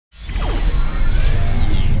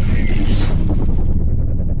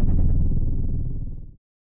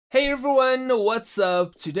Hey everyone, what's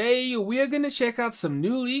up? Today we are gonna check out some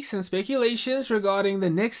new leaks and speculations regarding the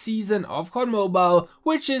next season of COD Mobile,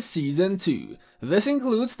 which is Season 2. This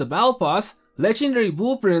includes the Battle Pass, legendary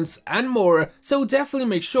blueprints and more, so definitely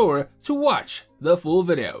make sure to watch the full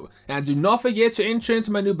video. And do not forget to enter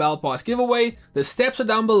into my new Battle Pass giveaway, the steps are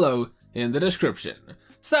down below in the description.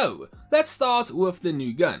 So, let's start with the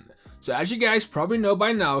new gun. So as you guys probably know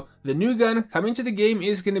by now, the new gun coming to the game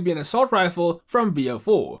is going to be an assault rifle from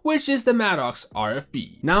BO4, which is the Maddox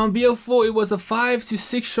RFB. Now in BO4 it was a 5 to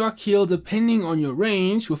 6 shot kill depending on your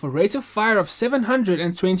range, with a rate of fire of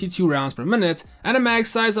 722 rounds per minute and a mag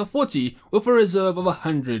size of 40 with a reserve of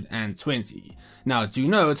 120. Now do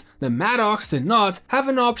note, the Maddox did not have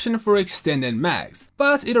an option for extended mags,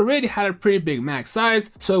 but it already had a pretty big mag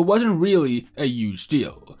size, so it wasn't really a huge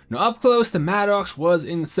deal. Now up close the Maddox was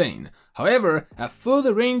insane. However, at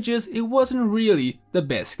further ranges it wasn't really the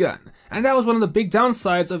best gun, and that was one of the big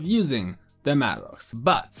downsides of using the Maddox.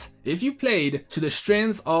 But if you played to the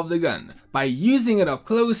strengths of the gun, by using it up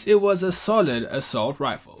close it was a solid assault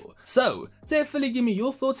rifle. So definitely give me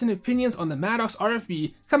your thoughts and opinions on the Maddox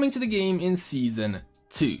RFB coming to the game in Season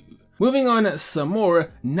 2. Moving on some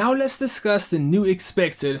more, now let's discuss the new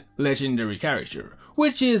expected legendary character,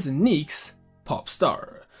 which is Neek's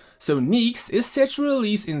Popstar. So Neeks is set to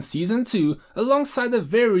release in Season 2 alongside the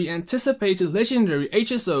very anticipated legendary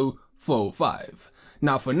HSO 405.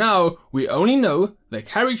 Now for now, we only know the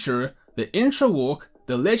character, the intro walk,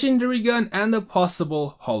 the legendary gun and the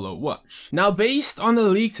possible holo watch. Now based on the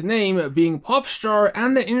leaked name being Popstar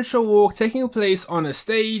and the intro walk taking place on a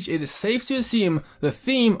stage, it is safe to assume the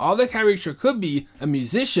theme of the character could be a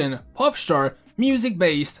musician, popstar,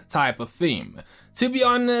 music-based type of theme. To be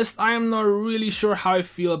honest, I am not really sure how I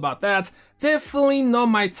feel about that. Definitely not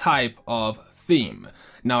my type of theme.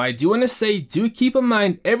 Now I do want to say, do keep in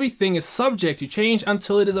mind everything is subject to change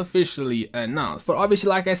until it is officially announced. But obviously,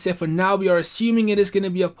 like I said, for now we are assuming it is going to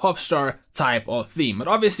be a Popstar type of theme. But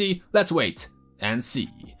obviously, let's wait and see.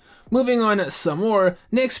 Moving on some more,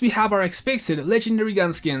 next we have our expected legendary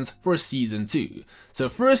gun skins for Season 2. So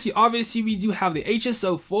firstly, obviously we do have the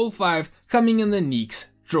HSO 405 coming in the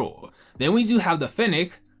Neeks draw. Then we do have the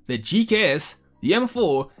Fennec, the GKS, the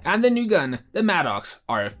M4, and the new gun, the Maddox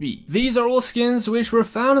RFB. These are all skins which were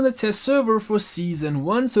found on the test server for Season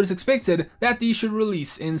 1, so it's expected that these should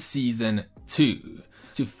release in Season 2.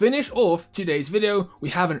 To finish off today's video, we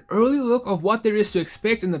have an early look of what there is to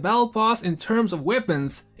expect in the Battle Pass in terms of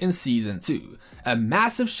weapons in Season 2. A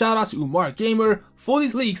massive shout out to Umar Gamer for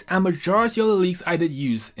these leaks and majority of the leaks I did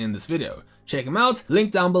use in this video. Check them out,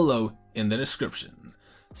 link down below in the description.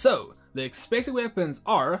 So, the expected weapons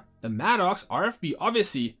are the Maddox RFB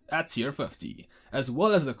obviously at tier 50, as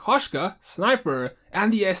well as the Koshka Sniper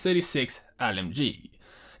and the S36 LMG.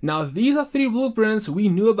 Now these are 3 blueprints we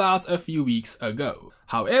knew about a few weeks ago.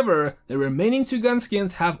 However, the remaining 2 gun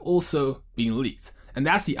skins have also been leaked, and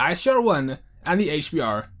that's the ICR-1 and the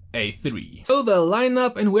HBR A3. So the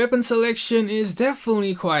lineup and weapon selection is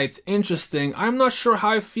definitely quite interesting. I'm not sure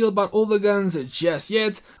how I feel about all the guns just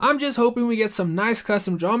yet. I'm just hoping we get some nice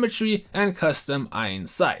custom geometry and custom iron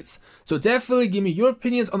sights. So definitely give me your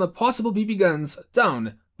opinions on the possible BB guns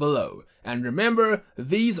down below. And remember,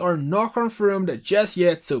 these are not confirmed just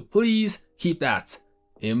yet, so please keep that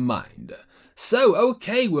in mind. So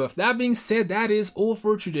okay, with that being said, that is all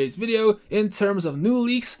for today's video in terms of new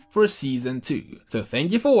leaks for Season 2. So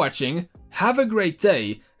thank you for watching, have a great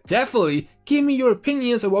day, definitely give me your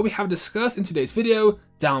opinions on what we have discussed in today's video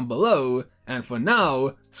down below, and for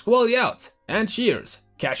now, Squally out, and cheers,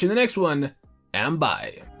 catch you in the next one, and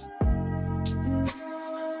bye.